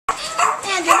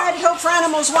Hope for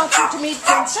Animals wants you to meet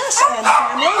Princess and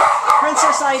family.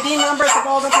 Princess ID number at the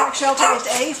Baldwin Park Shelter is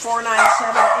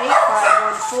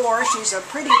A4978514. She's a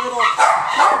pretty little,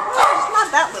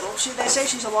 not that little. They say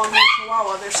she's a Long-Haired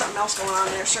Chihuahua. There's something else going on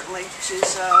there, certainly.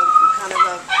 She's kind of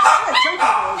a chunky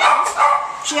little girl.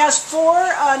 She has 4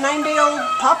 9-day-old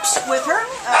pups with her.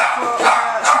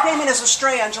 She came in as a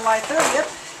stray on July 30th.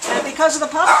 And because of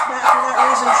the pups, for that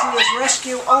reason, she is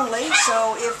rescue only.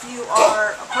 So if you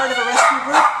are a part of a rescue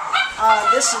group,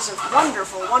 this is a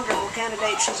wonderful, wonderful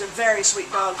candidate. She's a very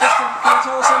sweet dog. Kristen, can you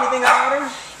tell us anything about her?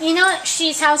 You know,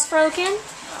 she's housebroken.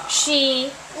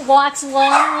 She walks low on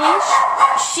a leash.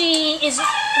 She is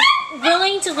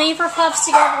willing to leave her pups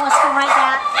to go, but wants to come right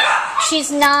back. She's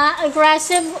not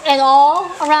aggressive at all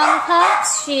around the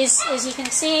pups. She's, as you can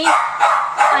see,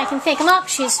 I can pick them up.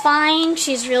 She's fine.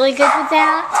 She's really good with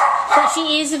that. But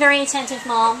she is a very attentive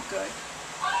mom. Good.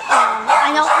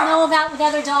 I don't know about with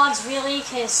other dogs, really,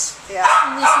 because in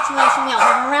this situation, we don't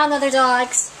have them around other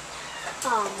dogs.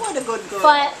 What a good girl.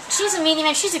 But she's a medium,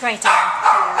 and she's a great dog.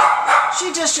 Yeah.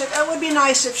 She just should, it would be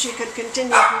nice if she could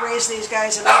continue to raise these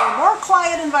guys in a little more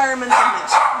quiet environment than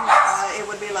this. It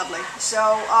would be lovely.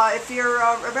 So if you're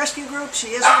a rescue group,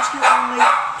 she is rescue only,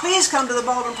 please come to the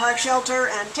Baldwin Park Shelter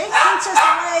and take Princess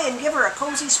away and give her a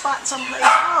cozy spot someplace.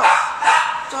 Oh,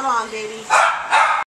 so long, baby.